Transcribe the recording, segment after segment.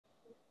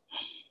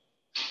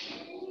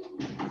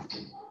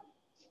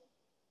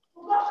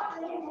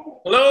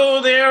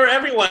Hello there,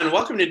 everyone.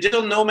 Welcome to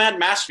Digital Nomad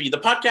Mastery, the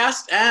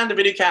podcast and the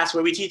videocast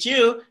where we teach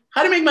you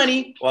how to make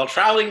money while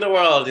traveling the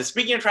world. And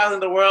speaking of traveling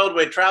the world,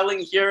 we're traveling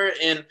here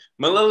in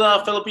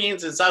Manila,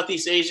 Philippines, in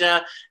Southeast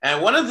Asia.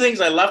 And one of the things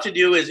I love to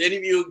do is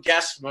interview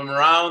guests from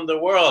around the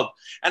world.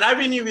 And I've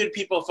interviewed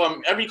people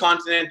from every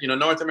continent,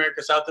 North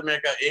America, South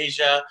America,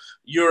 Asia,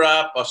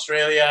 Europe,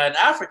 Australia, and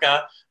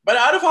Africa. But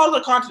out of all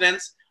the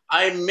continents,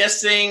 I'm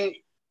missing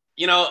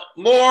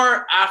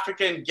more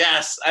African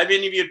guests. I've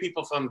interviewed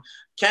people from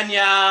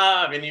Kenya,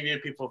 I've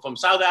interviewed people from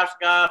South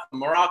Africa, from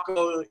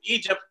Morocco,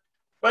 Egypt,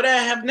 but I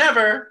have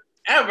never,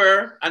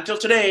 ever, until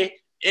today,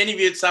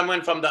 interviewed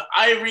someone from the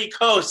Ivory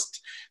Coast.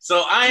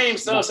 So I am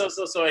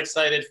so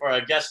excited for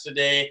our guest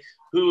today,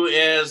 who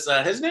is,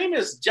 his name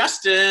is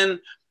Justin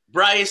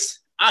Bryce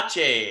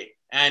Ache,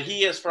 and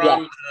he is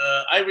from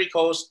Ivory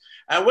Coast.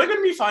 And we're going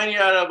to be finding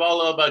out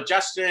all about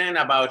Justin,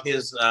 about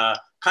his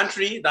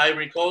country, the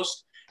Ivory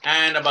Coast,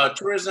 and about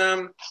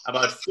tourism,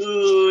 about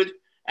food,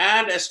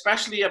 and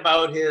especially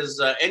about his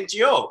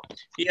NGO.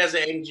 He has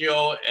an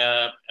NGO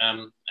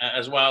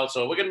as well.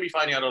 So we're going to be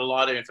finding out a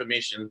lot of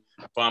information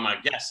from our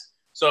guest.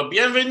 So,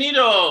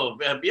 bienvenido,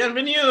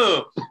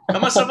 bienvenue.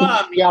 Comment ça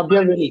va? Yeah,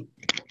 bienvenue.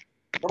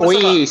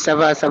 Oui, ça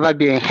va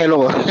bien.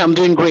 Hello, I'm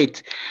doing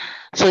great.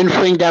 So in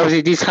French,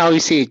 this is how you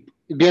say it.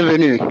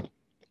 Bienvenue.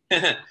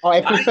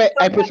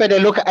 I prefer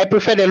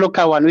the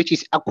local one, which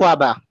is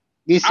Akwaba.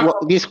 This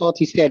what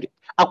he said.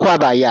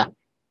 Akwaba, yeah.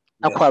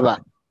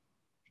 Akwaba.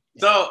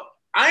 So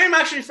I am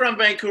actually from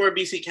Vancouver,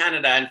 BC,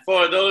 Canada. And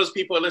for those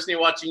people listening,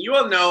 watching, you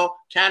will know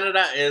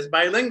Canada is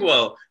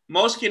bilingual.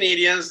 Most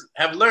Canadians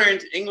have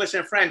learned English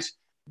and French.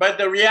 But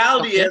the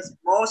reality is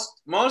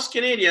most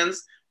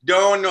Canadians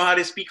don't know how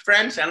to speak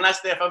French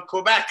unless they're from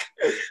Quebec.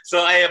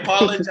 So I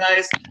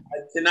apologize. I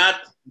cannot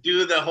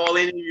do the whole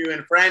interview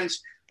in French.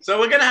 So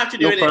we're going to have to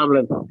do it. No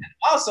problem.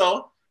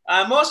 Also,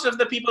 most of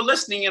the people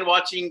listening and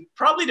watching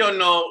probably don't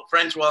know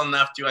French well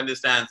enough to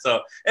understand.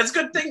 So it's a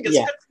good thing. It's a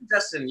good thing,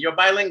 Justin. You're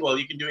bilingual.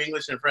 You can do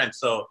English and French.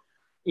 So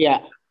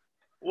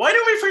why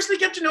don't we firstly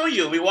get to know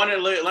you? We want to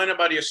learn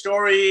about your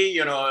story,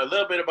 a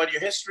little bit about your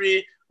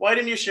history. Why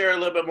didn't you share a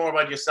little bit more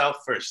about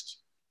yourself first?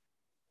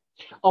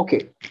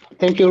 Okay.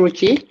 Thank you,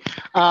 Richie.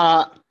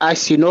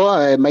 As you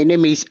know, my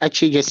name is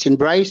Ache Justin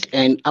Bryce,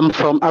 and I'm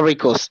from Ivory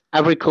Coast.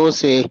 Ivory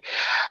Coast,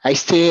 I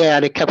stay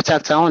at the capital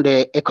town,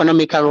 the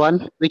economical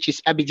one, which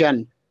is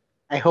Abidjan.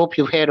 I hope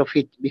you've heard of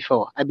it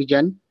before,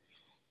 Abidjan.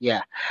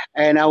 Yeah.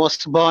 And I was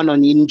born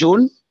in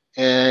June,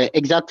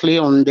 exactly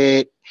on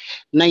the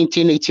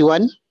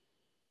 1981.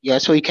 Yeah,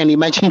 so you can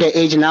imagine the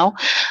age now.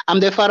 I'm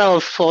the father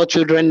of 4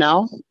 children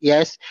now.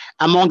 Yes.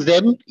 Among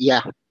them,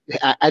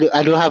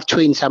 I do have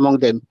twins among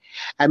them.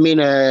 I mean,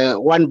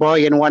 1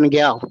 boy and 1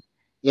 girl.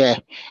 Yeah,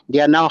 they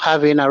are now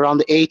having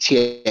around 8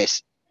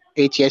 years.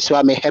 8 years. So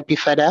I'm a happy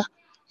father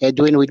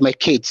doing with my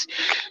kids.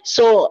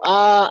 So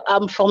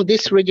I'm from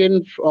this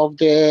region of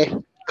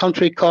the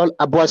country called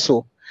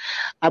Aboissou.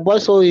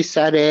 Aboissou is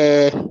at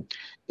the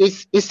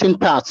eastern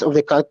part of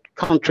the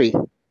country.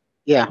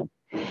 Yeah,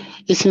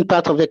 eastern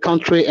part of the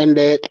country, and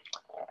the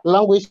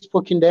language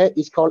spoken there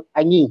is called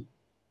Agni.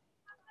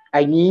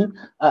 Agni,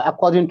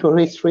 according to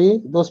history,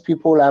 those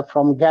people are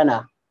from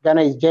Ghana.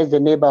 Ghana is just the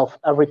neighbor of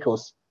Ivory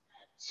Coast.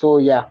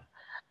 So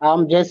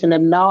I'm just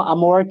now.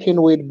 I'm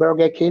working with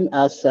Burger King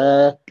as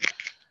a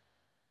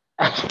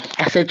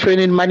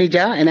training manager,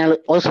 and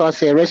also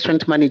as a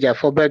restaurant manager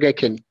for Burger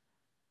King.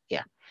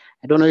 Yeah,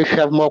 I don't know if you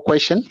have more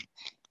questions.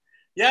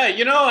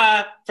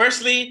 Yeah,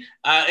 firstly,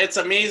 it's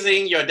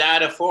amazing. You're a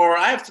dad of 4.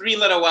 I have 3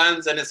 little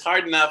ones, and it's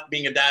hard enough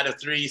being a dad of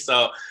 3.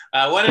 So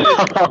I wanted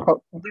to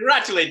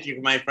congratulate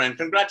you, my friend.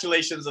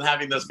 Congratulations on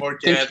having those 4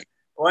 kids.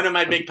 One of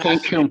my big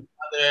passions is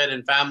motherhood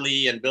and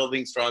family and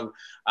building strong,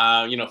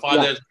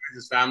 fathers,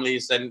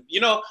 families. And,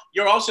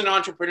 you're also an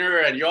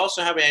entrepreneur, and you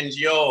also have an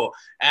NGO.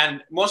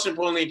 And most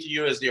importantly to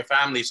you is your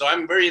family. So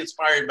I'm very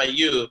inspired by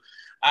you.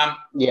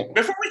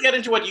 Before we get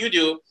into what you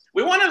do,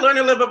 we want to learn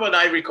a little bit about the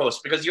Ivory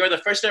Coast, because you're the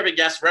first ever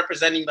guest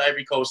representing the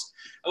Ivory Coast.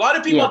 A lot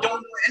of people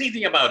don't know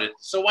anything about it.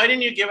 So why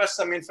didn't you give us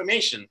some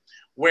information?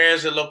 Where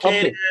is it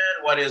located?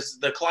 What is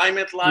the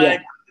climate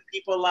like? What are the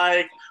people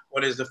like?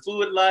 What is the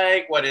food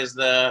like? What is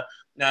the,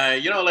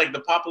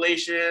 the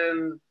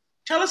population?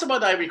 Tell us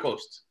about the Ivory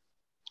Coast.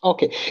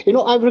 Okay.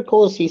 Ivory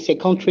Coast is a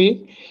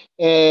country,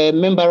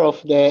 member of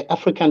the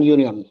African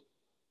Union.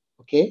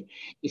 Okay.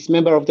 It's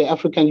member of the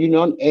African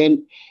Union,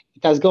 and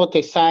it has got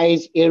a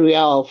size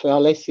area of,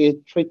 let's say,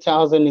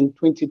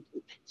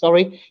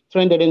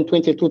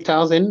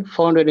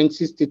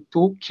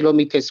 322,462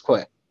 kilometers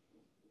square.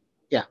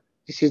 Yeah,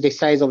 this is the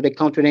size of the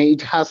country. And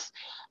it has,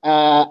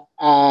 at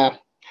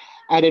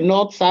the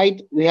north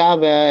side, we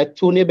have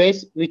 2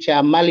 neighbors, which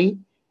are Mali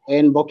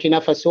and Burkina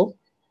Faso.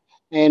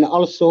 And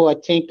also, I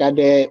think at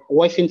the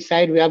western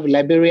side, we have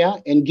Liberia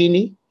and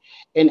Guinea.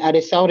 And at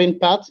the southern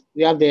part,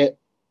 we have the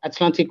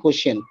Atlantic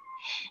Ocean.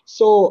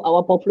 So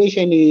our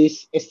population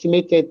is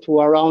estimated to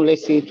around,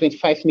 let's say,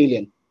 25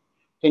 million.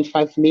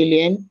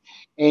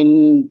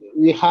 And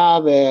we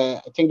have,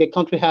 I think the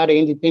country had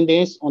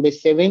independence on the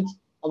 7th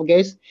of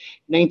August,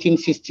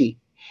 1960.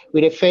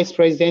 with the first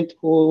president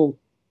who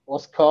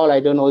was called, I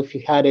don't know if he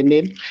had a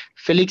name,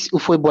 Felix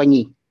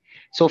Houphouët-Boigny.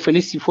 So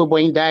Felix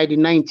Houphouët-Boigny died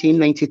in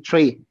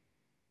 1993.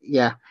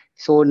 Yeah.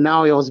 So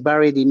now he was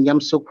buried in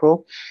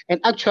Yamoussoukro. And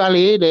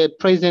actually, the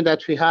president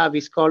that we have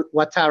is called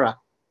Ouattara.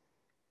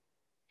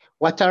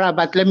 Ouattara,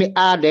 but let me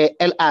add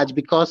El Hadj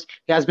because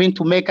he has been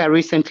to Mecca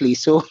recently.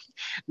 So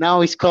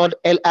now it's called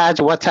El Hadj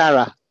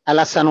Ouattara,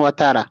 Alassane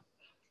Ouattara.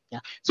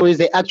 Yeah. So he's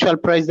the actual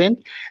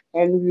president.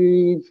 And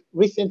we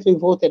recently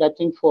voted, I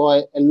think,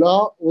 for a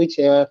law which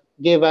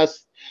gave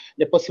us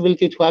the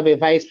possibility to have a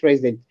vice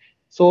president.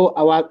 So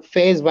our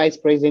first vice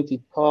president is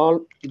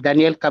called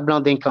Daniel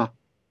Kablan-Dinkan.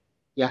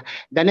 Yeah,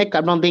 Daniel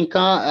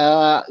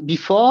Kablan-Dinkan,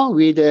 before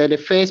with the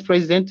first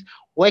president,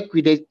 worked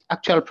with the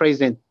actual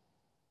president.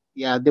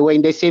 Yeah, they were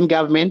in the same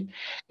government.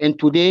 And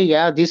today,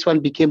 yeah, this one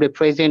became the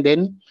president.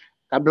 Then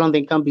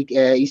Kablan-Dinkan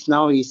is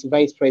now his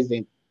vice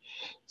president.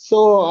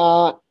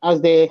 So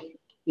as the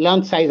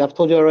land size, I've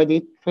told you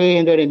already,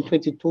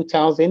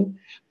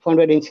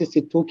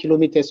 322,462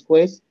 kilometers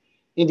squares.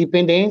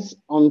 Independence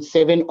on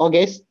 7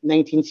 August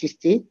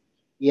 1960.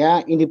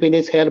 Yeah,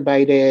 independence held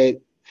by the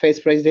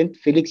first president,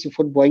 Felix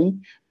Houphouët-Boigny,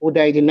 who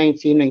died in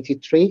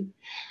 1993.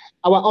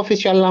 Our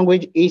official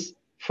language is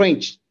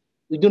French.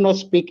 We do not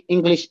speak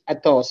English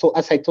at all. So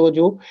as I told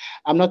you,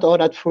 I'm not all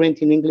that fluent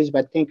in English,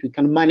 but I think we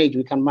can manage,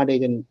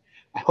 and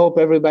I hope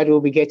everybody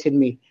will be getting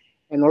me.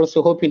 And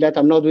also hoping that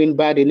I'm not doing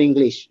bad in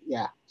English.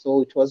 Yeah,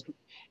 so it was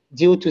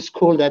due to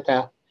school that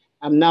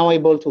I'm now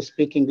able to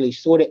speak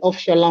English. So the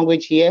official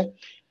language here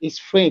is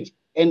French.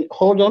 And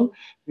hold on,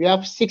 we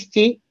have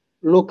 60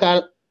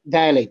 local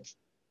dialects.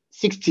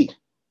 60.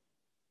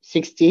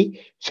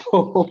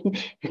 So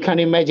you can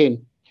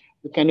imagine.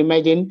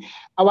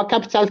 Our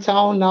capital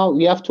town now,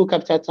 we have two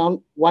capital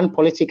towns, one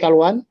political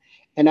one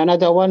and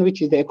another one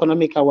which is the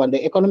economical one.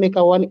 The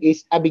economical one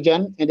is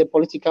Abidjan and the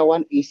political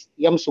one is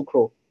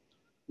Yamoussoukro.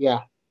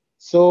 Yeah.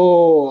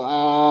 So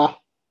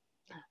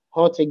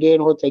hot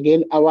again.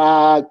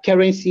 Our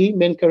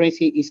main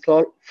currency is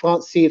called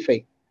franc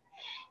CFA.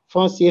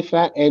 Franc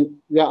CFA, and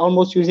we are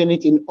almost using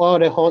it in all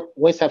the hot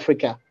West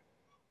Africa,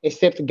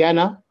 except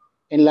Ghana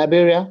and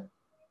Liberia,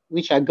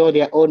 which have got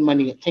their own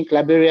money. I think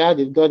Liberia,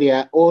 they've got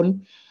their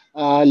own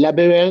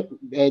Liberia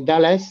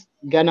dollars.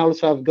 Ghana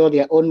also have got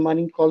their own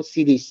money called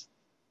cedis.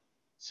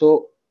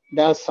 So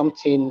that's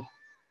something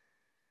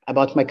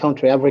about my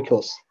country, Ivory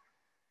Coast.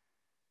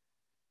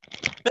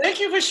 Thank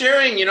you for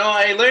sharing.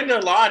 I learned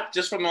a lot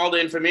just from all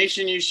the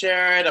information you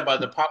shared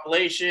about the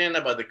population,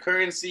 about the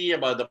currency,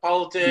 about the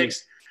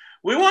politics.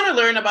 We want to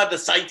learn about the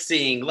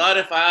sightseeing. A lot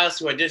of us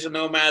who are digital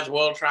nomads,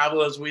 world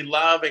travelers, we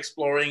love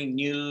exploring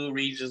new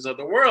regions of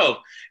the world.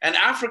 And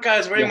Africa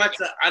is very much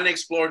an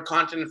unexplored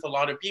continent for a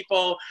lot of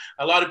people.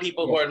 A lot of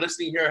people who are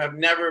listening here have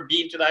never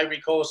been to the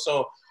Ivory Coast.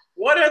 So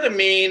what are the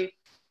main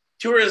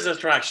tourist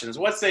attractions?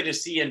 What's there to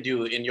see and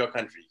do in your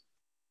country?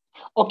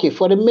 Okay,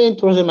 for the main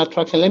tourism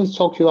attraction, let me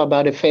talk to you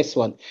about the first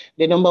one.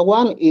 The number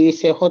one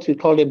is what we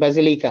call the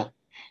Basilica.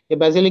 The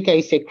Basilica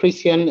is a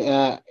Christian,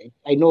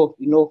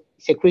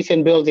 it's a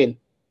Christian building.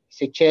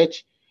 It's a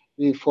church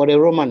for the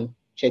Roman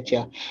church.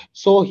 Yeah.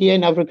 So here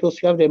in Ivory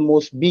Coast, we have the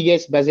most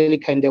biggest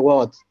basilica in the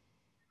world.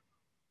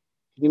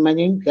 Can you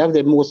imagine? We have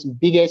the most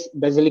biggest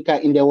basilica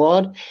in the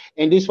world.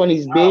 And this one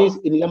is based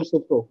in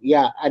Yamoussoukro.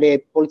 Yeah, at the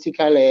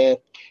political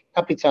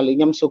capital in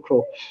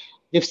Yamoussoukro.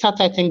 They've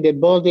started, I think, the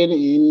building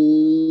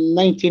in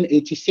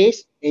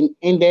 1986 and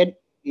ended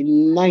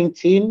in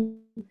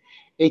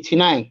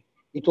 1989.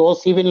 It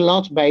was even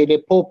launched by the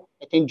Pope,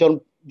 I think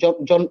John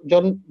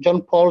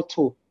Paul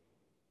II.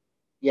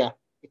 Yeah,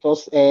 it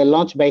was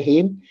launched by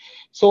him.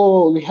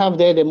 So we have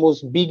there the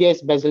most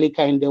biggest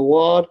basilica in the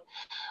world,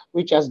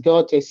 which has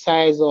got a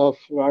size of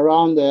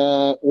around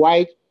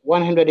wide,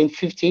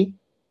 150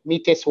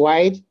 meters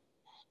wide.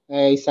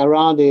 It's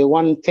around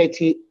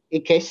 130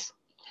 acres.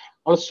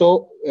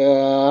 Also,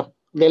 the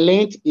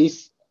length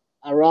is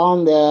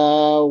around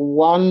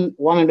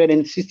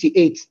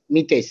 168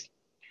 meters.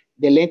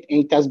 The length,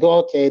 and it has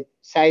got a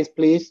size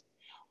place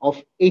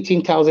of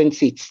 18,000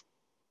 seats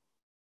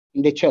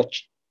in the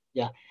church.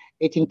 Yeah,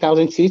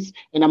 18,000 seats.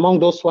 And among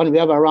those one, we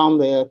have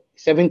around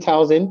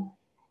 7,000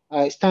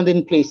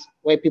 standing place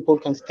where people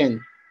can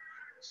stand.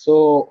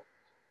 So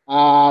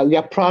we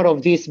are proud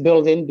of this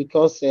building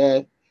because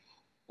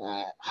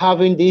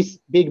having this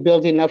big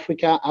building in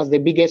Africa as the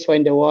biggest one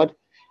in the world,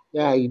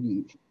 yeah,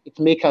 it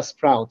makes us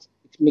proud.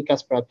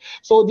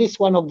 So this is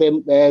one of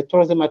the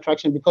tourism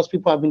attraction because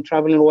people have been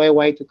traveling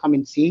worldwide to come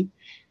and see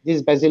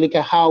this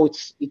basilica, how it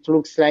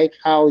looks like,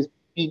 how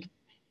big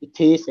it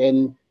is,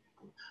 and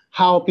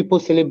how people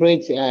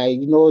celebrate,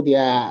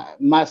 their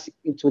mass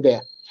into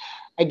there.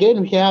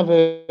 Again, we have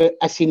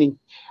Assini.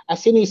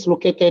 Assini is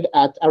located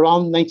at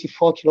around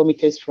 94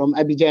 kilometers from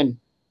Abidjan.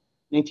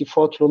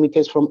 94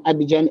 kilometers from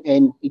Abidjan,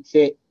 and it's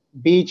a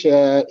beach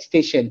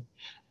station.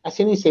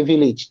 Assini is a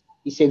village.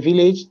 It's a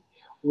village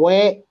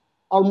where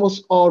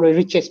almost all the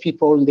richest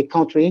people in the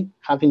country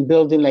have been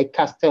building like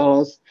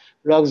castles,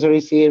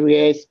 luxurious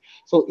areas.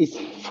 So it's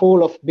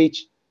full of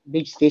beach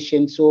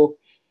stations. So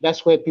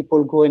That's where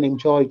people go and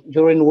enjoy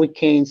during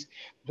weekends,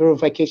 during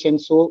vacation.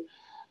 So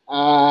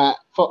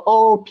for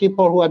all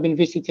people who have been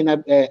visiting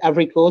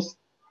Ivory Coast,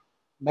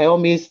 by all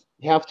means,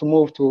 you have to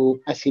move to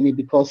Assini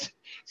because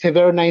it's a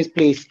very nice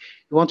place.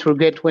 You won't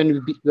regret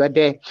when you are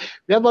there.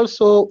 We have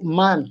also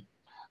Man.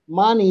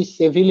 Man is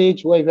a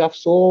village where you have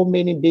so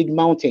many big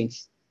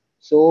mountains,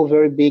 so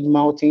very big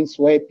mountains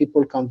where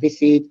people can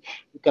visit.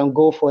 You can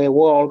go for a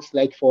walks,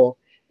 like for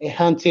a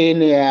hunting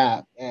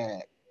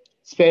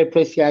spare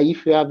place here.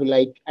 If you have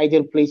like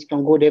ideal place, you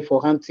can go there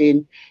for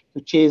hunting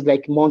to chase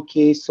like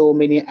monkeys, so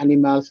many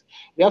animals.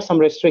 We have some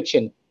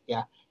restriction.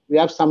 Yeah, we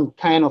have some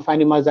kind of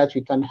animals that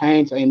we can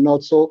hunt and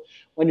not. So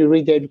when you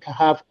read that, you can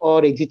have all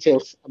the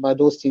details about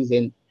those things.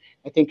 And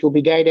I think you'll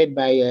be guided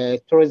by a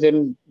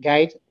tourism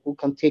guide who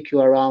can take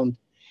you around.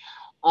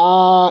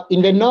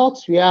 In the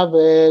north, we have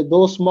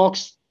those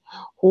mosques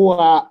who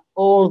are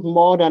old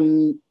more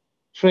than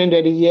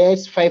 300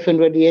 years,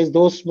 500 years.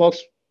 Those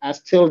mosques are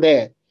still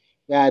there.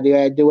 Yeah,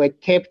 they were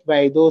kept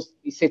by those.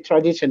 It's a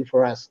tradition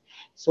for us.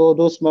 So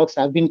those mosques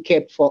have been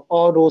kept for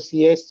all those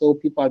years. So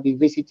people have been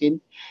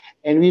visiting,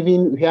 and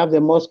we have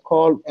the mosque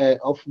called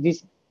of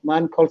this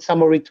man called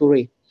Samori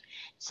Toure.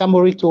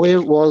 Samori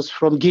Toure was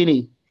from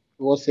Guinea.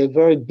 He was a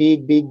very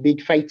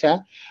big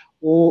fighter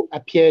who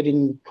appeared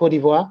in Cote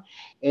d'Ivoire.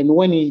 And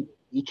when he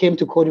came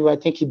to Cote d'Ivoire, I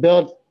think he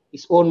built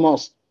his own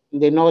mosque in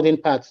the northern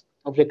part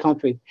of the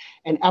country.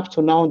 And up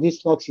to now,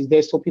 this mosque is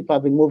there, so people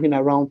have been moving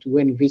around to go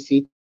and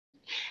visit.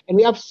 And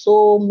we have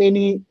so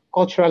many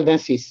cultural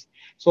dances.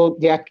 So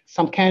there are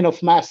some kind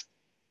of masks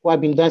who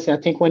have been dancing. I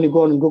think when you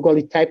go on Google,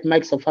 you type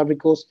Max of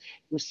Africos,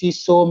 you see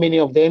so many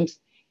of them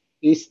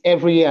is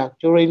every year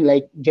during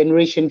like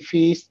generation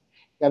feast.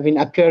 They have been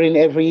appearing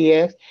every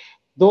year.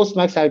 Those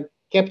marks are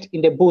kept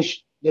in the bush.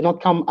 They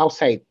don't come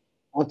outside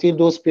until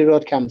those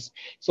period comes.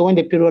 So when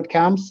the period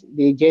comes,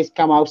 they just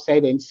come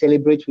outside and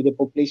celebrate with the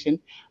population.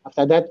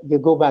 After that, they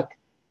go back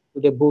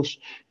to the bush.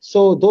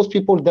 So those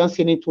people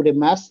dancing into the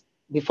mass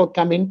before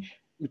coming,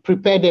 we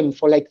prepare them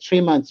for like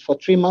 3 months. For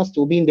 3 months,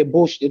 to be in the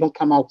bush. They don't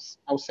come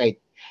outside.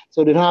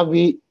 So they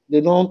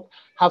don't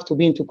have to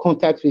be into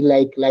contact with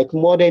like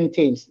modern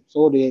things.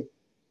 So they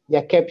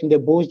are kept in the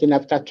bush. Then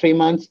after 3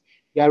 months,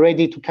 they are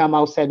ready to come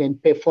outside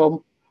and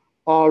perform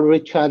all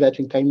ritual that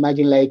we can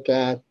imagine, like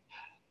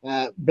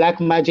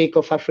black magic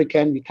of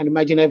African. We can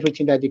imagine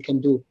everything that they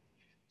can do.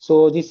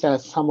 So these are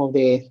some of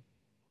the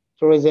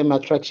tourism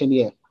attraction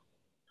here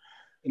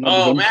in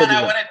Oh in man, Cote I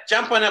d'Ivoire. want to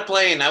jump on a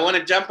plane. I want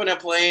to jump on a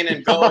plane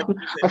and go and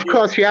Of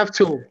course, you have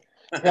to.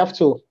 You have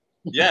to.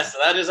 Yes,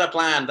 that is a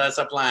plan. That's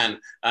a plan.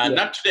 Yeah,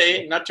 Not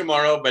today, not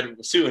tomorrow,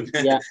 but soon.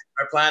 yeah,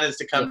 Our plan is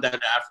to yeah. come down to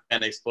Africa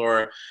and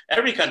explore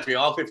every country,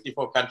 all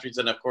 54 countries.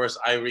 And of course,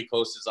 Ivory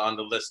Coast is on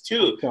the list Of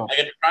too. I course.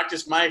 get to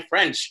practice my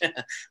French.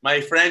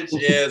 My French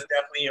is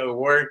definitely a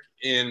work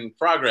in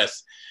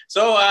progress.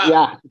 So,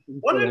 Yeah.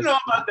 what do you know Yeah.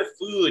 about the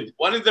food?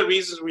 One of the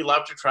reasons we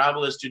love to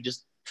travel is to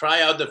just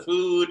try out the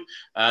food,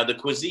 the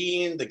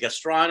cuisine, the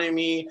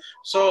gastronomy.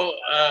 So,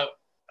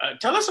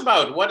 tell us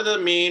about what are the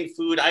main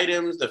food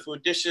items, the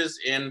food dishes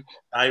in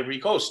Ivory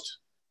Coast.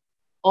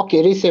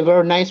 Okay, this is a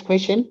very nice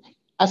question.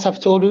 As I've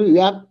told you, we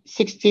have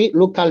 60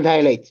 local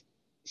dialects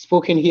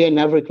spoken here in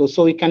Africa.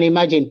 So you can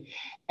imagine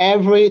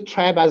every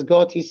tribe has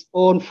got its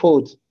own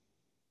food.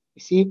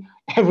 You see,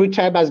 every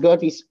tribe has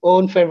got its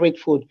own favorite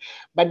food.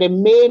 But the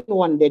main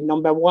one, the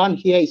number one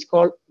here is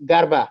called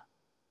garba.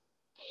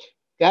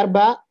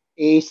 Garba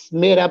is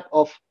made up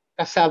of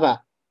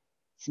cassava.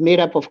 It's made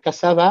up of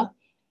cassava.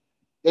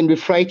 Then we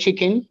fry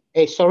chicken.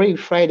 We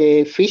fry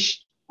the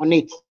fish on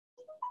it.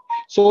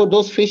 So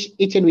those fish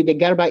eaten with the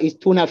garba is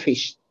tuna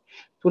fish.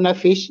 Tuna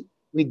fish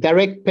with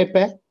direct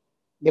pepper,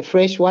 the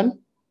fresh one,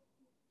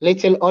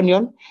 little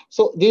onion.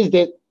 So this is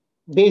the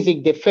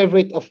basic, the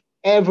favorite of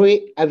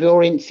every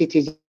Ivorian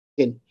citizen.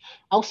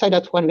 Outside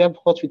that one, we have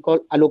what we call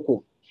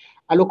aloko.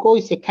 Aloko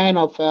is a kind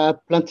of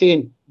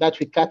plantain that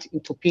we cut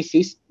into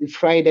pieces. We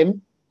fry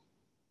them,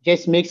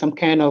 just make some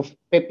kind of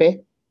pepper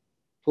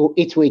to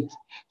eat with.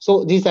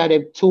 So these are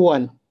the two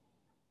one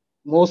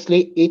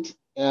mostly eat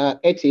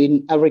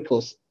in Ivory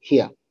Coast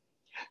here.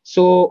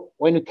 So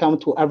when you come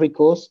to Ivory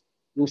Coast,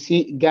 you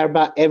see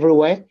garba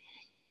everywhere.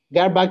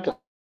 Garba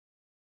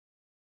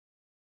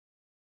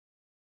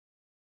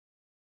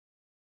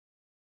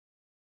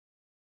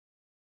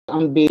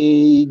can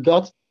be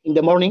got in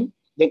the morning,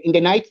 then in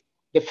the night.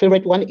 The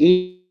favorite one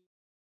is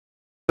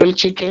grilled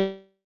chicken,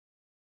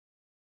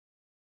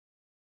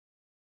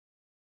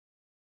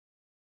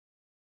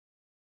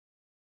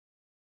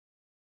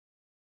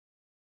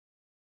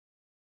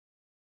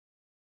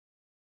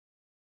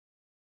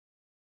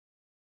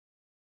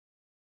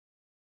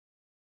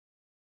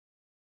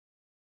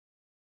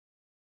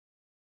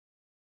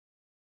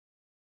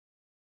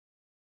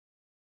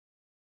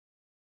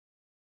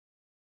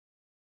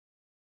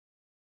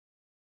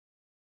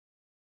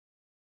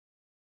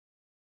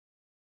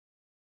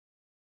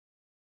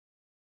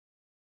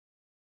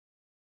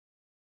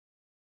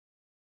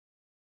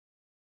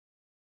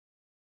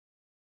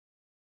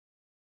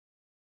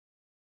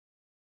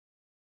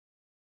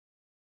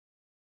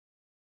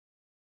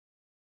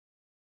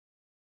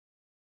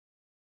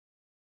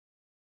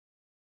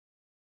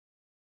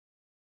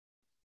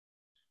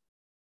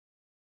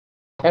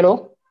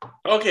 Hello?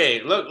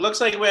 Okay, looks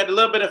like we had a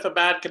little bit of a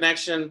bad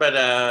connection, but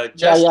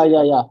Yeah, yeah,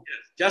 yeah, yeah.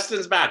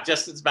 Justin's back.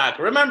 Justin's back.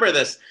 Remember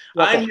this.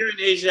 Yeah, I'm okay. here in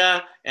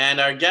Asia and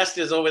our guest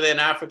is over there in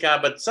Africa,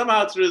 but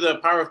somehow through the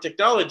power of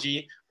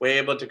technology, we're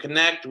able to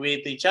connect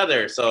with each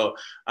other. So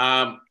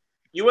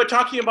you were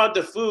talking about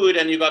the food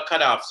and you got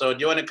cut off. So do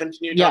you want to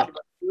continue Yeah, talking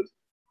about food?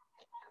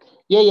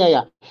 yeah, yeah,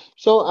 yeah.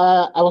 So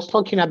I was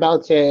talking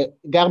about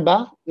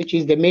Garba, which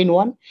is the main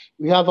one.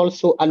 We have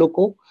also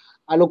Aloko.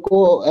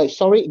 Aloko,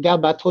 sorry,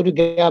 Garba. I told you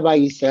Garba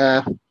is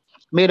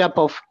made up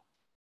of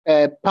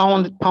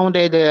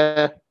pounded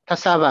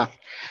cassava,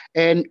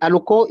 and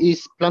Aloko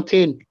is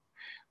plantain.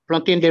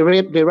 Plantain, the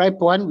ripe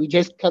one, we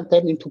just cut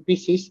them into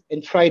pieces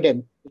and fry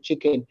them with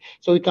chicken.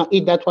 So we can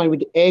eat that one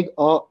with egg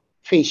or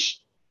fish.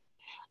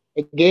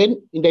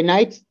 Again, in the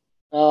night,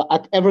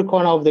 at every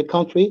corner of the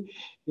country,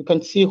 you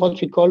can see what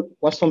we call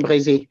poisson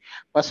braisé.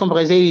 Poisson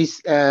braisé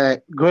is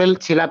grilled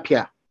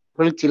tilapia.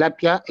 Grilled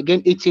tilapia,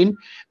 again eaten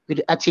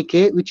with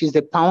attiqué, which is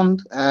the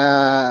pounded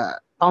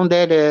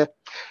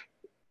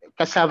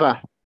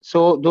cassava.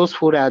 So those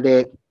food are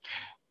the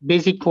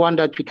basic one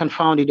that we can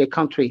find in the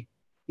country.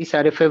 These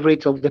are the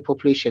favorites of the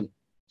population.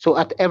 So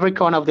at every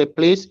corner of the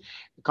place,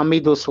 you can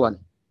meet those one.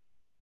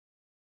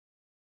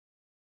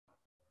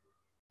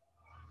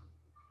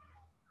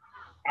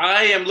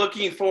 I am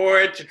looking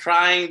forward to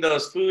trying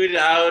those food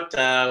out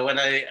when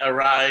I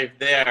arrive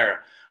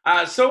there.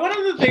 So one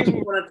of the things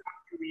we want to talk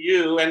to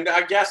you and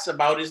our guests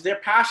about is their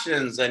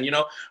passions and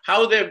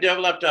how they've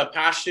developed a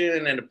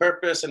passion and a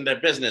purpose in their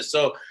business.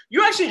 So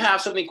you actually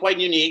have something quite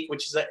unique,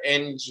 which is an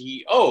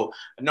NGO,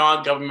 a Yeah.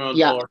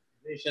 non-governmental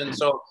organization.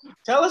 So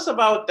tell us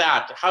about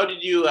that. How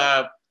did you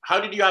have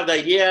the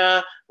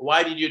idea?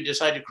 Why did you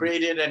decide to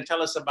create it? And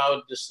tell us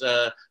about this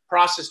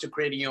process to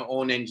creating your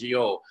own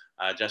NGO,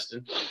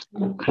 Justin.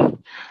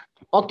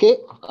 Okay.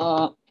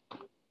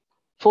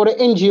 For the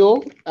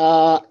NGO,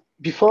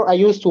 before I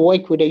used to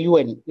work with the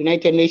UN,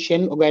 United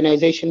Nations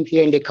organization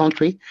here in the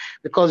country,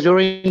 because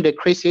during the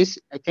crisis,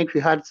 I think we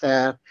had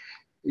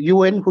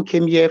UN who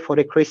came here for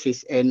the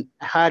crisis, and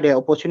I had the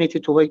opportunity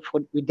to work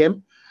with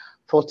them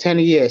for 10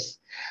 years.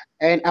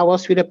 And I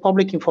was with the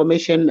Public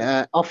Information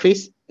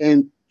Office,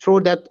 and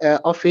through that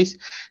office,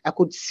 I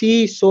could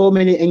see so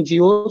many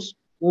NGOs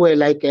who were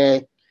like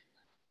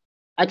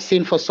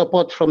asking for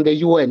support from the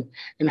UN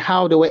and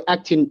how they were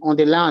acting on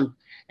the land,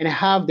 and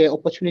have the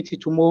opportunity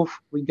to move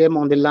with them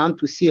on the land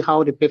to see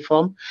how they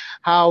perform,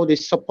 how they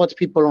support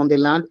people on the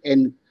land.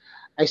 And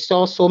I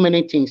saw so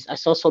many things. I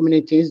saw so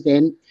many things.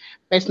 Then,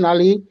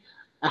 personally,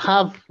 I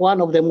have one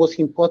of the most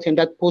important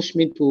that pushed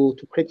me to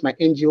create my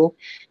NGO.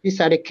 These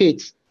are the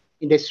kids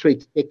in the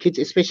street, the kids,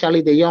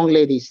 especially the young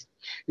ladies.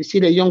 You see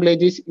the young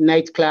ladies in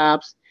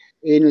nightclubs,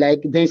 in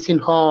like dancing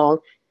hall,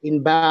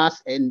 in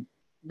bars, and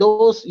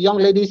those young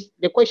ladies.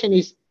 The question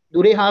is,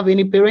 do they have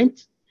any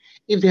parents?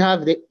 If they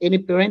have any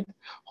parent,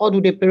 how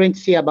do the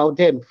parents say about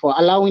them for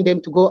allowing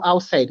them to go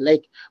outside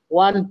like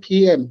 1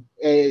 p.m.,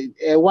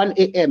 1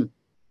 a.m.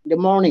 in the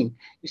morning?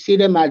 You see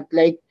them at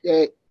like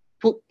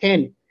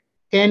 10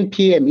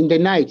 p.m. in the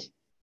night.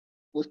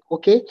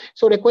 Okay,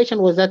 so the question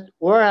was that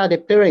where are the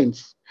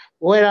parents?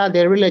 Where are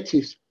the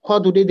relatives? How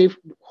do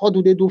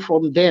they do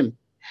from them?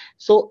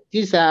 So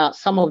these are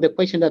some of the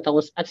questions that I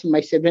was asking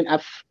myself. Then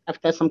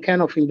after some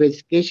kind of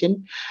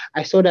investigation,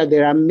 I saw that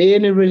there are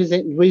many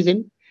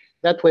reasons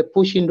that were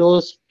pushing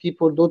those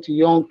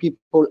young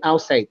people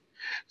outside.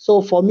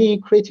 So for me,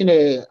 creating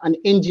an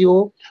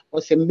NGO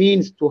was a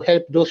means to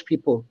help those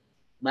people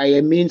by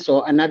a means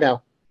or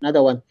another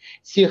one.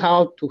 See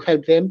how to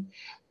help them,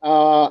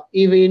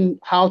 even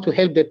how to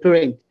help the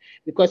parent.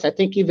 Because I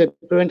think if the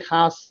parent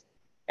has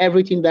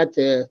everything that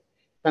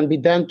can be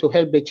done to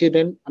help the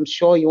children, I'm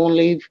sure you won't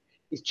leave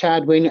his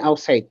child going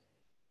outside.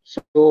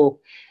 So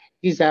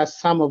these are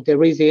some of the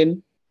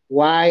reasons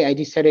why I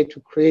decided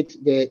to create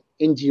the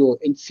NGO.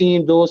 And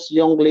seeing those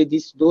young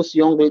ladies, those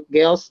young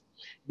girls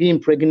being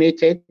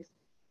impregnated,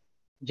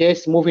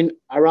 just moving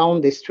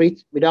around the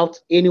street without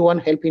anyone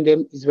helping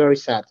them is very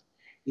sad.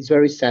 It's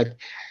very sad.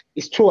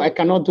 It's true, I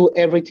cannot do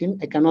everything.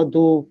 I cannot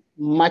do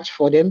much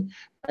for them,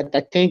 but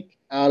I think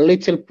a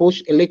little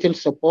push, a little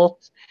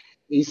support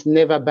is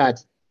never bad.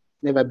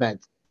 Never bad.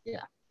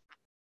 Yeah.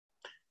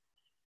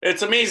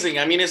 It's amazing.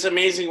 I mean, it's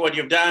amazing what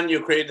you've done.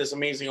 You created this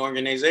amazing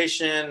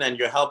organization, and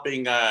you're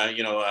helping,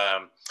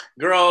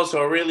 girls who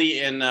are really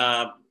in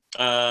a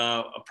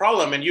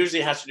problem, and usually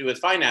it has to do with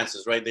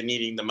finances, right? They're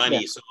needing the Yeah.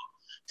 money. So,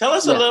 tell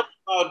us a Yeah. little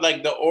about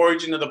like the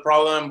origin of the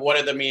problem. What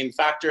are the main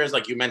factors?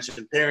 Like you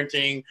mentioned,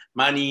 parenting,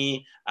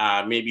 money,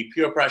 maybe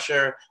peer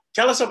pressure.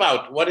 Tell us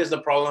about what is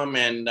the problem,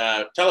 and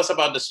tell us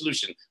about the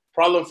solution.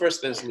 Problem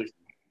first, then solution.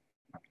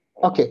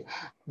 Okay.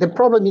 The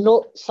problem,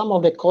 some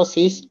of the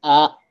causes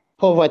are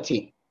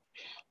poverty.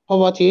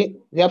 Poverty,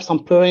 we have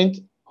some parents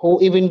who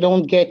even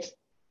don't get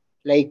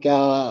like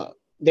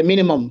the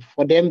minimum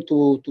for them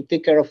to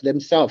take care of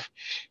themselves.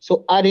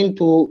 So adding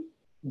to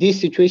this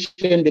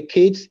situation, the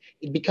kids,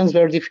 it becomes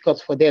very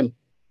difficult for them,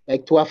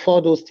 like to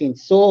afford those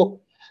things.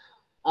 So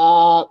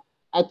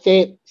At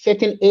a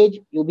certain age,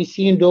 you'll be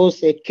seeing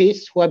those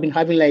kids who have been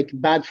having like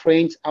bad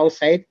friends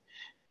outside,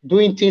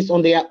 doing things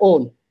on their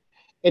own.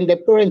 And the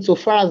parent, so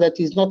far as that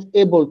is not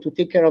able to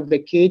take care of the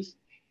kids,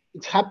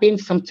 it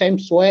happens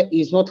sometimes where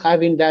he's not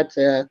having I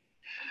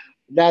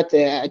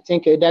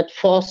think that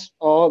force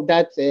or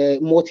that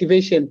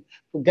motivation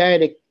to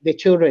guide the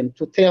children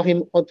to tell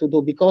him what to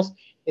do, because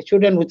the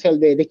children will tell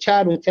the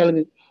child will tell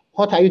me,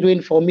 what are you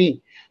doing for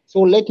me?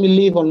 So let me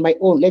live on my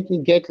own. Let me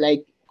get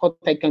like what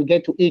I can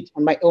get to eat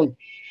on my own.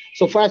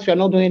 So far as you are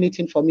not doing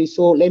anything for me,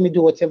 so let me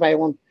do whatever I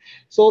want.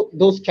 So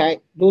those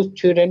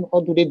children,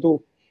 what do they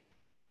do?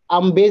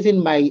 I'm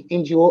basing my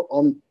NGO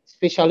on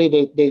especially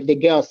the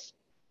girls,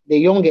 the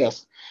young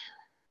girls.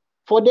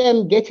 For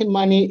them, getting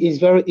money is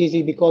very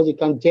easy because they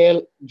can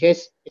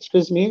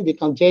they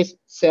can just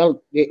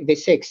sell the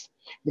sex.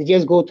 They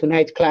just go to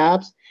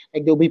nightclubs,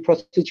 like they'll be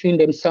prostituting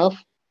themselves,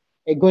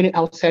 like going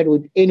outside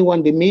with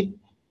anyone they meet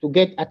to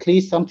get at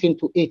least something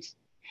to eat.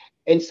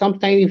 And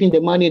sometimes even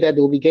the money that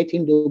they'll be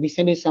getting, they'll be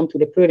sending some to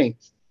the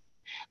parents.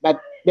 But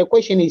the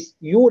question is,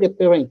 you, the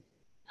parent,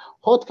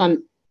 what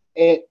can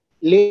a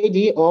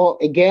lady or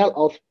a girl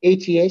of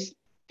 8 years,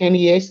 10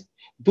 years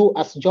do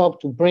as job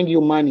to bring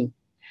you money?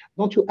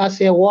 Don't you ask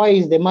her, where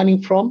is the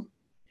money from?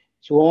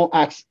 She won't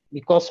ask,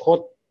 because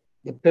what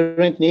the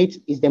parent needs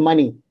is the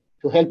money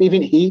to help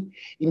even he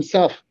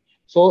himself.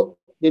 So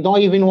they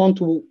don't even want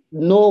to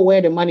know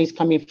where the money is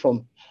coming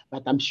from.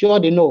 But I'm sure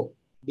they know.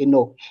 They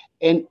know.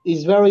 And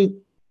it's very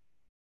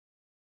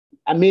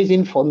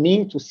amazing for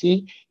me to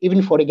see,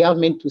 even for the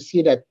government to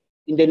see that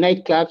in the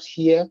nightclubs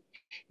here,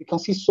 you can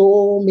see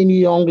so many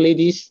young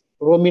ladies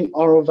roaming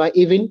all over,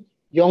 even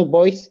young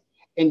boys,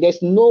 and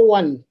there's no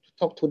one to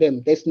talk to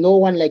them. There's no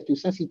one like to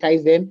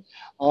sensitize them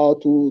or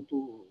to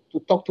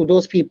talk to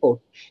those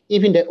people.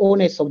 Even the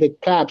owners of the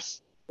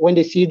clubs, when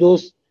they see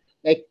those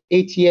like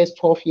 8 years,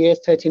 12 years,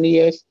 13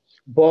 years,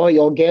 boy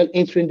or girl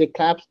entering the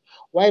clubs,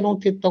 why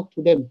don't they talk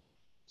to them?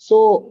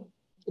 So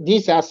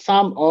these are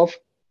some of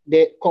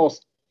the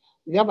costs.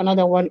 We have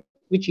another one,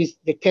 which is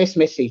the text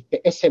message, the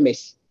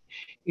SMS.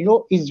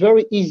 It's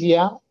very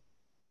easier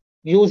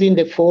using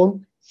the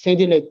phone,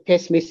 sending a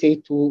text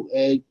message to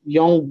a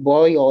young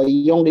boy or a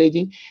young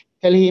lady,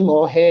 tell him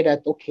or her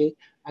that, okay,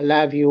 I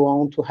love you, I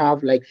want to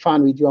have like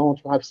fun with you, I want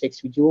to have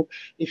sex with you.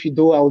 If you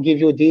do, I will give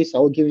you this, I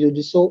will give you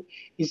this. So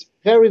it's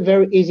very,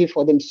 very easy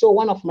for them. So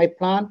one of my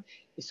plan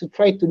is to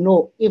try to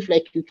know if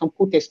like you can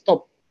put a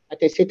stop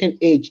at a certain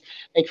age.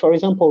 Like for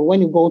example,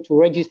 when you go to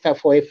register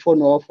for a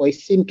phone or for a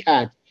SIM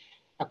card,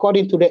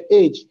 according to the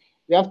age,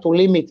 we have to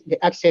limit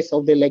the access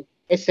of the like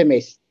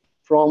SMS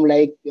from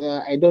like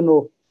I don't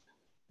know,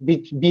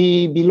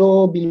 be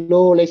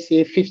below let's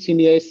say 15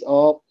 years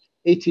or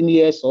 18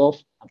 years of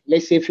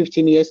let's say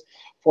 15 years.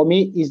 For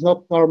me, it's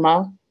not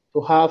normal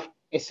to have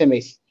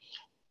SMS.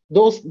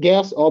 Those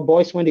girls or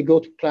boys, when they go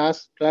to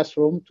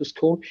classroom, to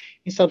school,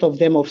 instead of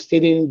them of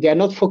studying, they are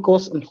not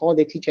focused on how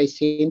the teacher is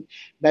saying,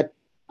 but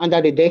under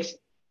the desk,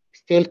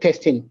 still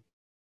testing.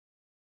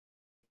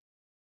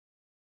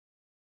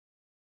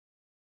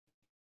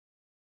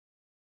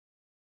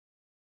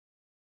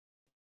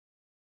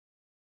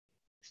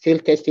 Still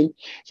testing.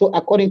 So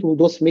according to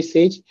those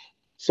message,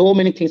 so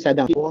many things are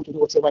done. They want to do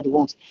whatever they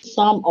want.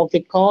 Some of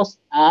the costs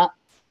are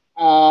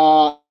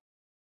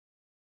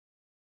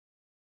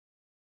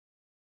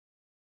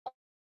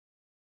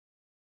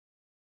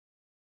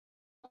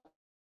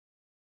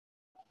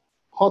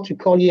what we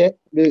call here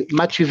the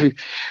match review.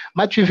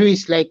 Match review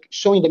is like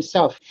showing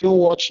themselves. If you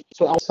watch,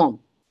 so some,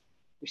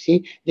 you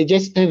see, they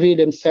just envy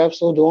themselves,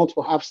 so they want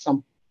to have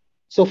some.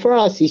 So far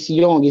as he's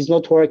young, he's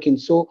not working.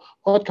 So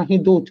what can he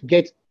do to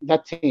get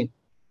that thing?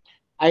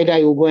 Either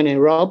you go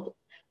and rob,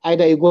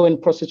 either you go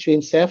and prostitute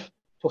himself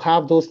to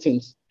have those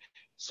things.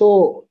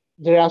 So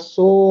there are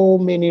so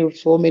many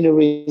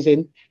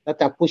reasons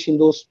that are pushing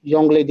those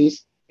young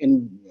ladies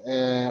and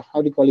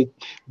how do you call it,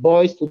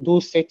 boys to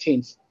do such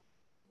things.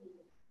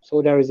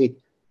 So there is it.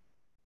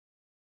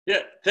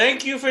 Yeah,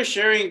 thank you for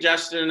sharing,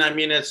 Justin. I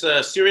mean, it's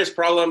a serious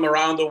problem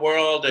around the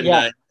world, and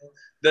Yeah.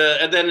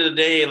 at the end of the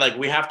day, like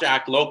we have to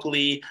act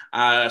locally.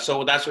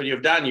 So that's what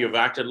you've done. You've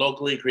acted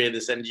locally, created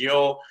this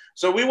NGO.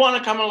 So we want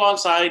to come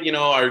alongside,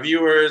 our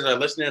viewers, our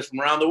listeners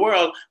from around the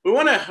world. We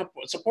want to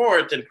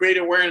support and create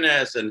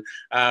awareness and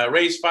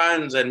raise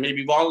funds and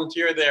maybe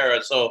volunteer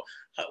there. So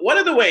what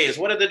are the ways?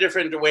 What are the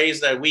different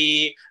ways that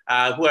we,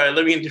 who are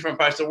living in different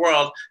parts of the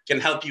world, can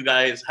help you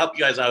guys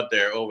out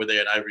there over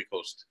there in Ivory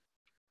Coast?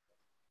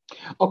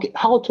 Okay,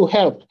 how to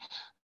help?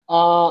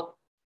 Uh,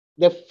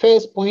 the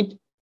first point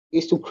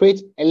is to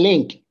create a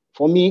link.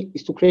 For me,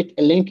 is to create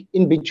a link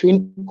in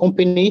between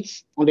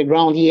companies on the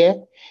ground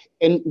here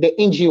and the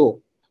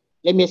NGO.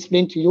 Let me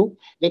explain to you.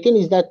 The thing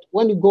is that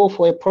when you go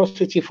for a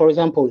prostitute, for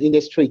example, in the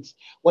streets,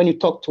 when you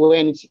talk to her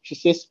and she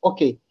says,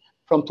 okay,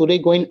 from today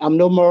going, I'm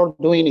no more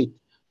doing it.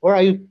 Where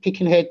are you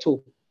taking her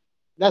to?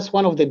 That's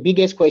one of the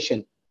biggest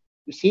questions.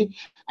 You see,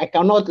 I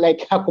cannot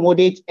like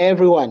accommodate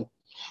everyone.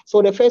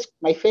 So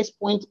my first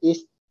point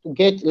is to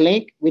get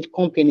linked with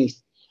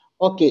companies.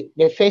 Okay,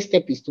 the first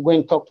step is to go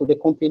and talk to the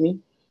company.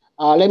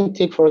 Let me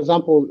take, for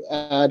example,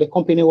 the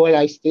company where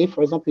I stay,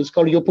 for example, it's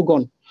called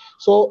Yopugon.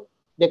 So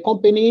the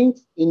company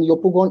in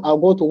Yopugon, I'll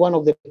go to one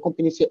of the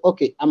companies, say,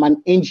 okay, I'm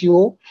an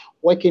NGO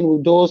working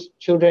with those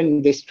children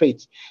in the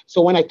streets.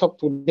 So when I talk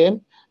to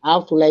them, I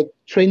have to like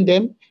train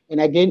them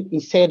and again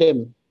insert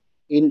them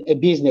in a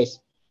business.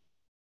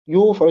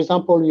 You, for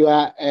example, you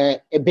are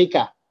a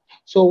baker.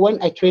 So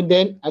when I train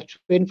them, I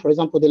train, for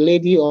example, the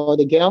lady or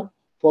the girl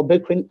for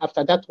baking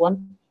after that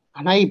one,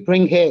 and I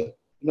bring her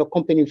in a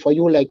company for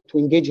you, like to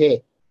engage her,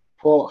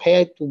 for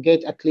her to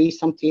get at least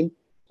something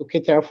to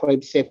cater for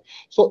himself.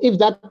 So if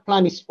that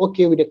plan is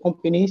okay with the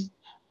companies,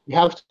 we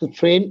have to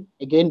train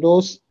again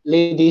those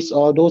ladies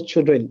or those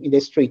children in the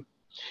street.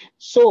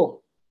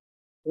 So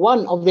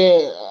one of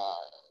the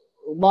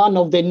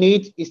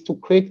needs is to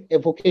create a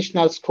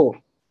vocational school,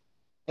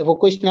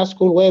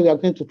 where we are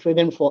going to train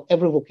them for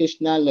every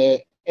vocation.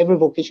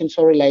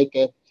 Sorry, like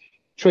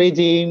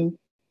trading,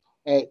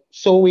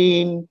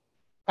 sewing,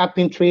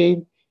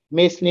 carpentry,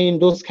 masoning,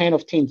 those kind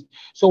of things.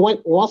 So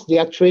once they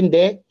are trained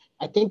there,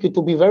 I think it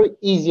will be very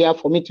easier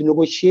for me to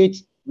negotiate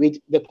with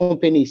the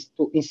companies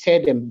to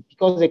insert them.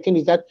 Because the thing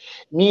is that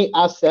me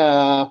as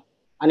an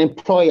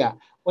employer,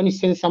 when you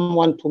send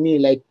someone to me,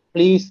 like,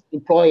 please,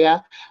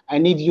 employer, I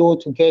need you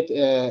to get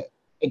a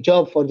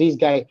job for this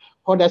guy.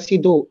 How does he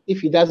do if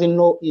he doesn't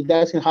know, he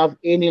doesn't have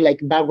any like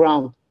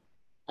background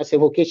as a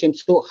vocation?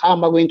 So how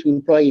am I going to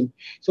employ him?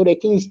 So the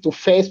thing is to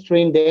first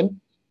train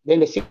them, then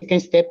the second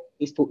step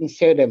is to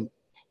insert them.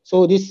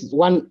 So this is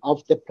one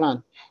of the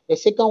plan. The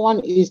second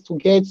one is to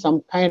get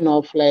some kind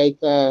of like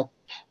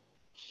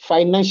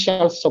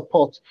financial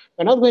support.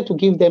 We're not going to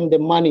give them the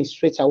money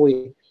straight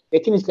away. The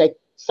thing is like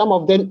some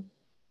of them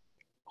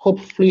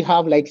hopefully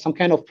have like some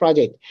kind of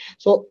project.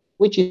 So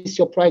which is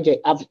your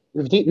project?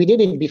 We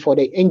did it before.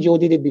 The NGO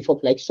did it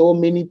before, like so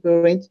many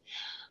parents.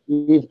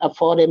 We've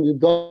afforded them, we've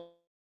got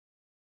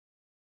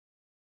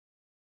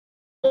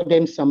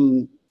them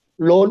some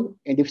loan,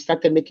 and they've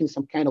started making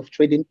some kind of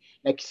trading,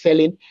 like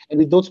selling. And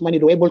with those money,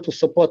 they're able to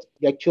support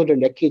their children,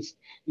 their kids.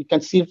 You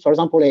can see, for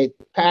example, a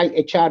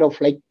child of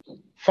like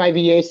 5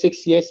 years,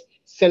 6 years,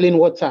 selling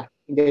water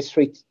in the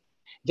street,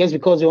 just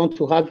because they want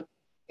to have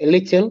a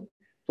little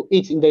to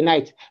eat in the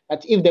night.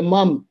 But if the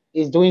mom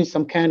is doing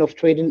some kind of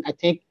trading, I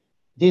think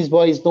this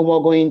boy is no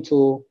more going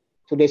to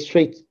the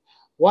street.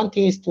 One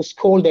thing is to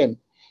scold them.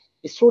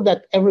 It's true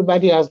that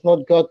everybody has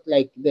not got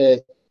like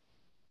the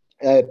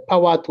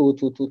power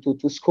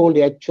to school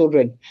their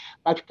children,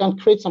 but we can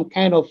create some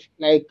kind of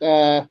like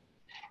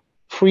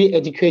free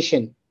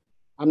education.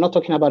 I'm not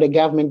talking about the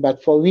government,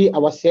 but for we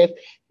ourselves,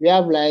 we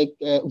have like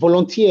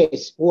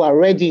volunteers who are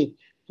ready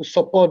to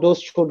support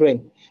those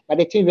children.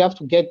 But I think we have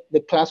to get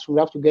the classroom,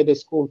 we have to get the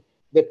school,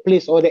 the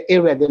place or the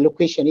area, the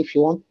location, if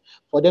you want,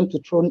 for them to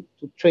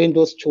train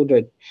those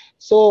children.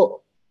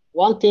 So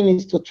one thing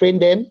is to train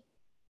them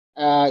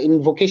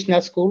in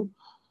vocational school.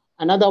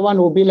 Another one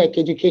will be like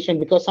education,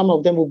 because some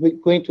of them will be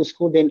going to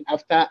school, then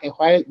after a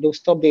while they'll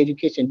stop the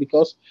education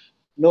because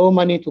no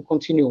money to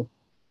continue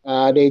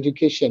the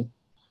education.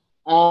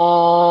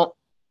 Uh,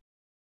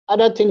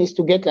 Other thing is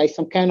to get like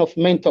some kind of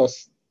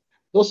mentors.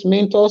 Those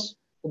mentors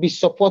will be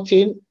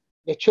supporting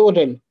the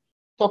children,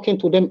 talking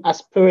to them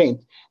as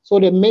parents. So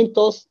the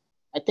mentors,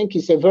 I think,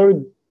 is a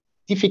very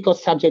difficult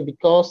subject,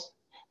 because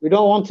we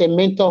don't want a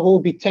mentor who will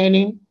be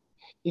turning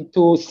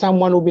into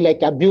someone who will be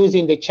like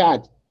abusing the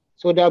child.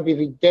 So that will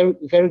be very,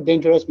 very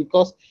dangerous,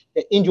 because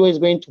the injury is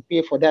going to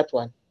pay for that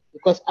one,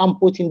 because I'm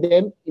putting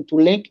them into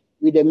link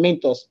with the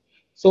mentors.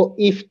 So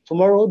if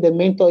tomorrow the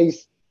mentor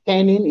is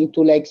turning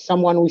into like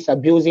someone who is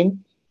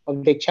abusing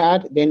of the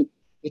child, then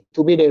it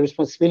will be the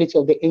responsibility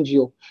of the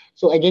NGO.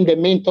 So again, the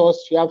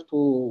mentors, you have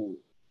to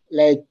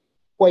like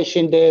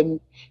question them,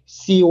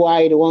 see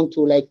why they want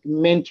to like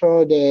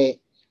mentor the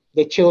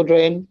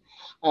children.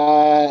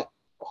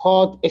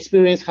 What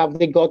experience have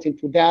they got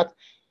into that?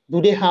 Do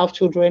they have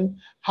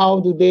children? How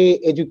do they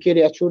educate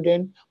their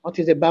children? What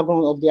is the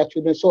background of their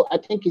children? So I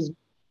think it's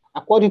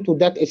according to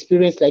that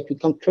experience, like we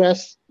can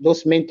trust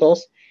those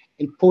mentors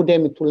and put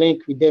them into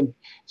link with them.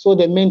 So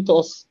the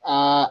mentors,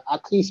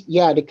 at least,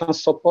 yeah, they can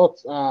support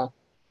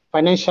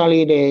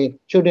financially the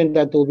children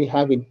that they'll be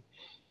having.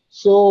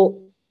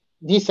 So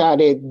these are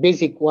the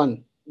basic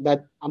one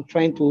that I'm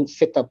trying to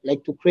set up,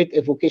 like to create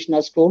a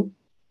vocational school.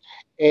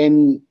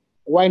 And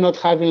why not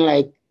having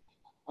like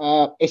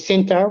a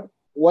center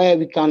where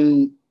we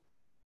can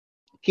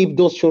keep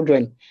those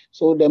children?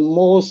 So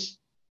those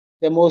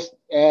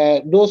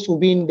who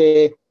be in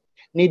the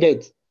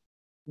needed,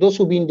 those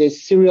who be in the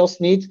serious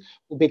need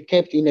will be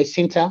kept in a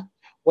center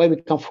where we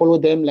can follow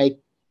them, like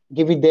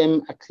giving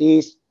them at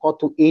least what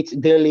to eat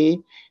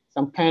daily,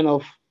 some kind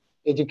of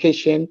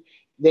education.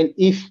 Then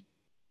if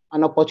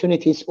an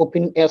opportunity is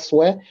open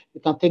elsewhere,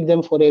 we can take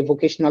them for the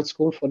vocational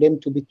school for them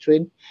to be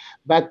trained.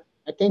 But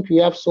I think we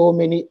have so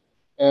many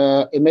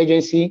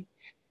emergency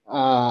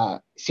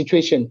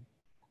situation,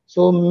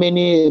 so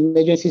many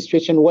emergency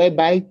situation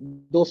whereby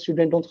those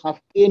children don't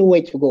have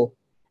anywhere to go.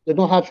 They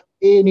don't have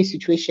any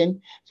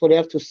situation, so they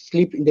have to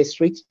sleep in the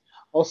streets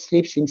or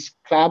sleep in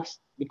clubs,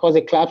 because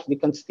the clubs they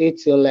can stay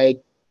till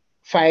like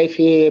 5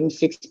 a.m.,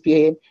 6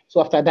 p.m.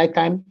 So after that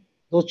time,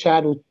 those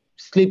child will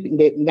sleep in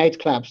the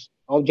nightclubs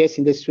or just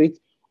in the street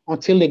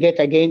until they get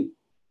again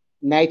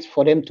night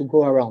for them to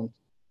go around.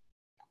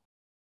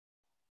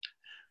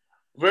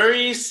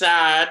 Very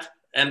sad,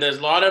 and there's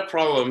a lot of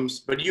problems,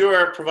 but you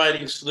are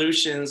providing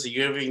solutions,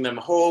 you're giving them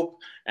hope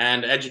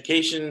and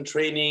education,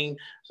 training,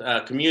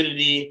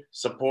 community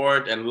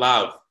support, and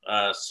love.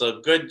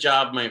 So good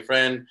job, my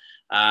friend.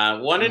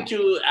 Wanted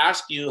to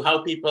ask you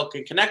how people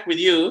can connect with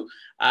you.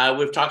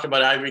 We've talked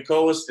about Ivory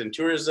Coast and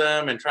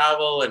tourism and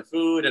travel and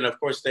food, and of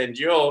course the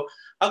NGO.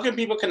 How can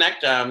people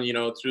connect,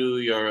 through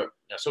your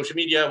social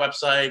media,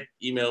 website,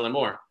 email, and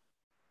more?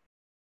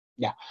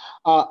 Yeah.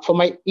 For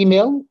my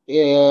email,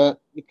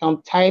 you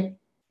can type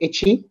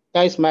Echi.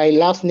 That is my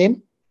last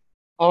name,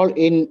 all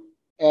in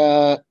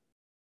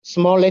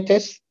small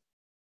letters,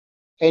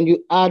 and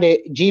you add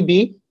a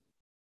GB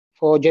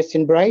for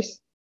Justin Bryce.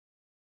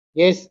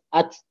 Yes,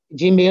 at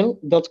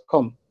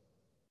gmail.com.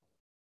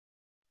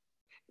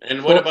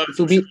 And what about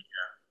social media?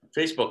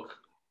 Facebook?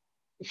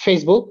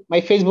 Facebook.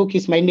 My Facebook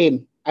is my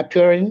name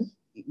appearing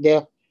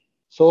there.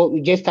 So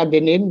you just type the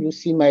name, you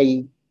see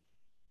my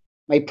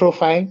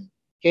profile.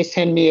 Just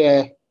send me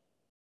a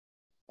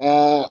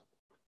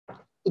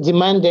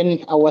demand,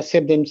 then I will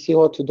accept them, see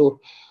what to do.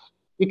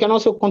 You can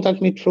also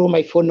contact me through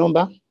my phone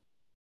number.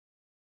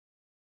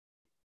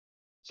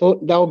 So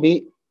that will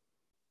be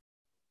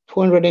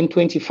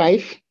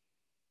 225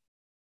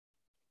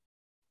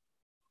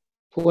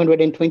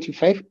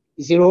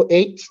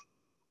 08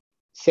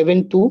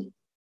 72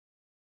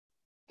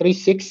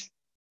 36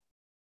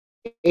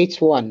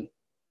 81.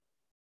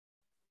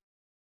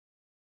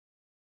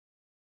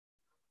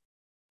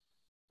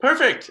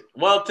 Perfect.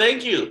 Well,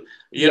 thank you.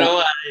 You've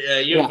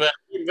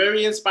been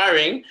very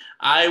inspiring.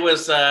 I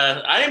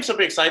am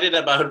super excited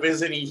about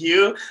visiting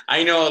you.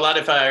 I know a lot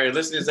of our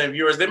listeners and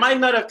viewers, they might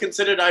not have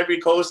considered Ivory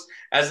Coast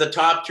as the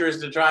top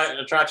tourist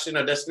attraction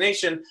or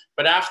destination,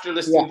 but after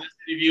listening to this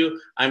interview,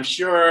 I'm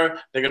sure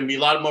there are going to be a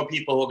lot more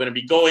people who are going to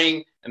be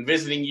going and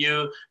visiting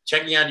you,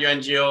 checking out your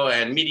NGO,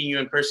 and meeting you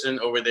in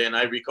person over there in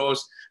Ivory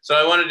Coast. So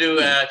I wanted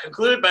to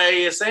conclude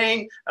by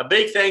saying a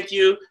big thank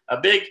you, a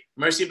big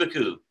merci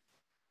beaucoup.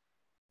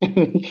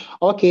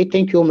 Okay,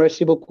 thank you,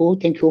 merci beaucoup.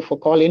 Thank you for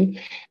calling,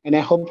 and I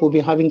hope we'll be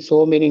having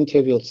so many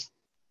interviews.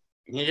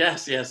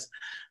 Yes.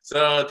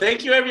 So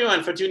thank you,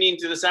 everyone, for tuning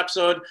into this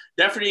episode.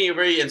 Definitely a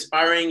very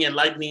inspiring,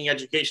 enlightening,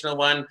 educational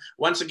one.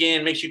 Once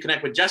again, make sure you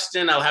connect with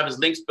Justin. I'll have his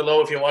links below.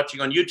 If you're watching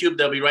on YouTube,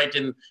 they'll be right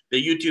in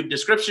the YouTube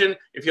description.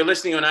 If you're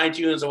listening on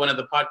iTunes or one of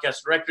the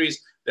podcast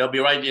directories, they'll be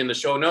right in the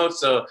show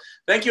notes. So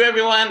thank you,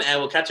 everyone, and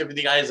we'll catch up with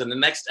you guys in the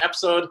next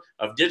episode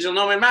of Digital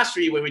Nomad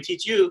Mastery, where we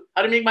teach you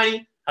how to make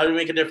money, how to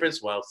make a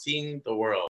difference while seeing the world.